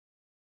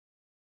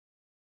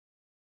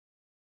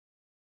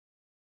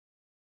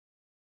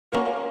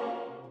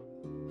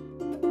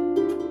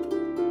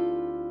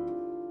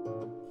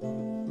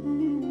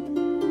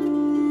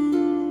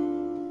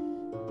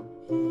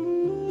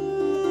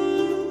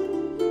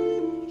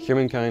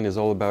Humankind is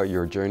all about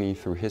your journey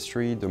through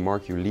history, the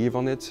mark you leave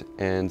on it,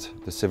 and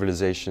the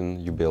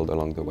civilization you build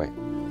along the way.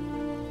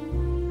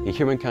 In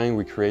Humankind,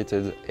 we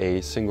created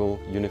a single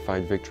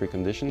unified victory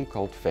condition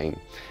called fame.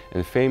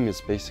 And fame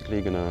is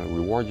basically going to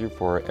reward you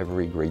for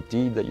every great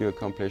deed that you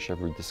accomplish,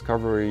 every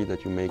discovery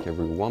that you make,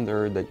 every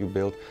wonder that you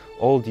build,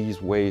 all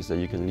these ways that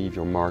you can leave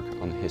your mark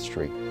on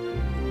history.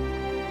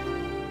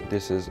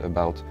 This is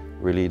about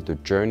really the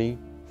journey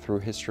through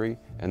history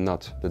and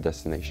not the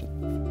destination.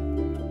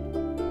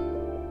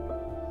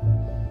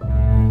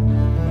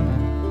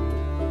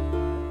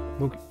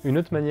 Donc, une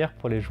autre manière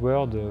pour les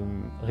joueurs de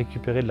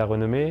récupérer de la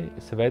renommée,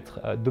 ça va être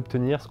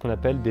d'obtenir ce qu'on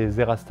appelle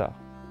des Erastars.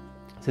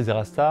 Ces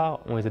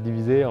Erastars, on les a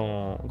divisés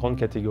en grandes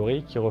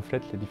catégories qui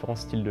reflètent les différents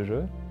styles de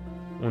jeu.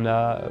 On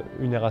a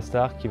une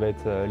Erastar qui va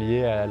être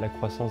liée à la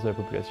croissance de la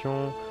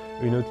population,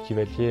 une autre qui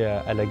va être liée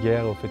à la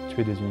guerre et au fait de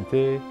tuer des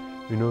unités,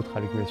 une autre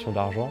à l'accumulation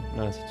d'argent, et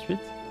ainsi de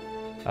suite.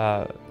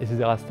 Et ces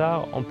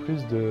Erastars, en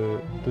plus de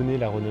donner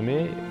la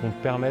renommée, vont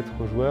permettre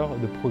aux joueurs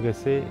de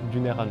progresser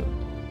d'une ère à l'autre.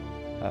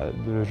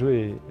 Le jeu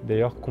est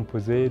d'ailleurs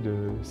composé de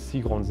 6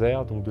 grandes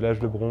ères, donc de l'âge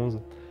de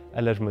bronze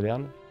à l'âge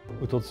moderne,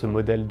 autour de ce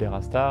modèle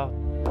d'Erastar.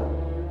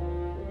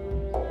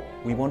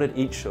 We wanted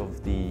each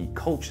of the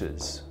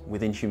cultures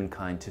within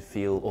Humankind to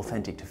feel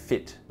authentic, to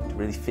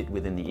really fit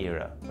within the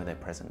era where they're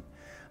present.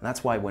 And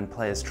that's why when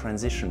players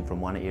transition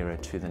from one era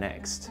to the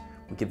next,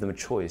 we give them a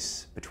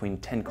choice between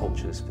 10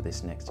 cultures for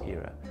this next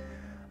era.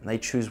 And they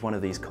choose one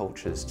of these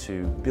cultures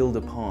to build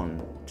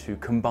upon, to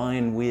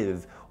combine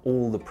with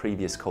all the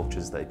previous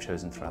cultures they've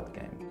chosen throughout the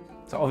game.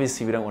 So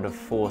obviously we don't want to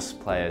force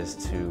players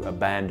to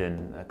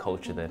abandon a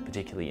culture they're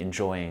particularly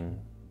enjoying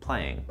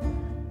playing.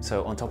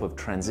 So on top of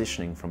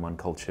transitioning from one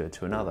culture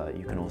to another,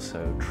 you can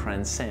also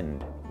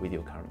transcend with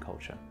your current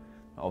culture.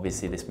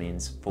 Obviously this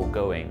means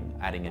foregoing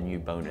adding a new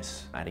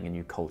bonus, adding a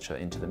new culture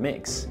into the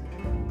mix.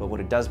 But what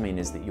it does mean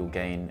is that you'll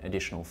gain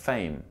additional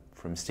fame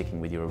from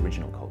sticking with your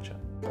original culture.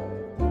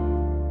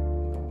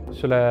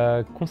 Sur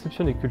la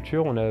conception des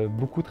cultures, on a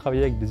beaucoup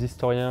travaillé avec des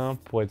historiens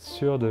pour être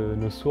sûr de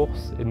nos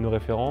sources et de nos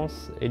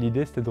références. Et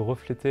l'idée, c'était de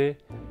refléter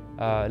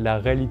la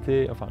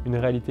réalité, enfin une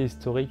réalité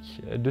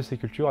historique de ces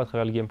cultures à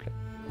travers le gameplay.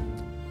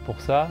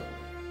 Pour ça,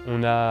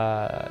 on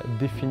a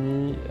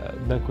défini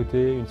d'un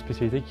côté une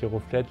spécialité qui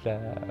reflète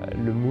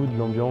le mood,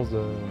 l'ambiance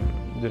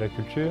de la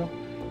culture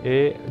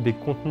et des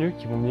contenus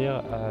qui vont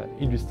venir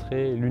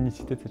illustrer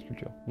l'unicité de cette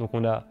culture. Donc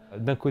on a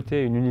d'un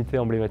côté une unité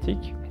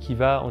emblématique qui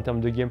va, en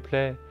termes de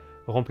gameplay,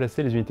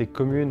 remplacer les unités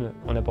communes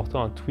en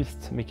apportant un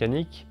twist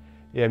mécanique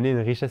et amener une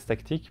richesse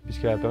tactique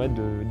puisqu'elle va permettre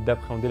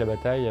d'appréhender la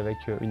bataille avec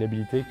une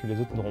habilité que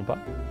les autres n'auront pas.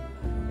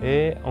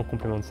 Et en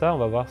complément de ça, on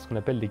va voir ce qu'on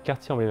appelle des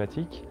quartiers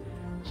emblématiques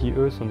qui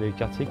eux sont des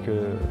quartiers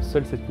que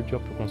seule cette culture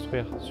peut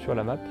construire sur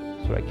la map,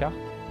 sur la carte.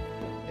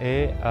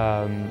 Et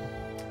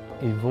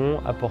ils vont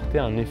apporter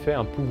un effet,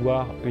 un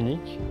pouvoir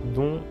unique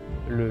dont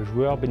le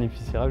joueur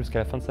bénéficiera jusqu'à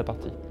la fin de sa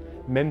partie.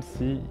 Même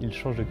s'il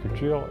change de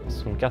culture,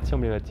 son quartier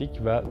emblématique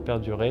va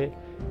perdurer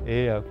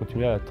et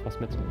continuer à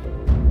transmettre son effet.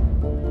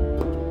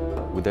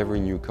 With every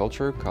new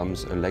culture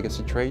comes a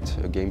legacy trait,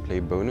 a gameplay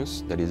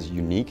bonus that is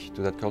unique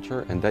to that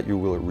culture and that you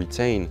will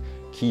retain,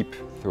 keep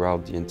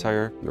throughout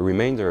the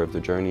remainder of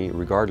the journey,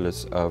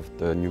 regardless of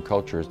the new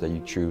cultures that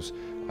you choose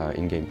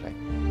in gameplay.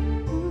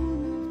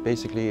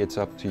 Basically, it's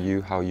up to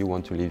you how you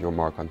want to leave your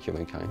mark on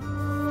Humankind.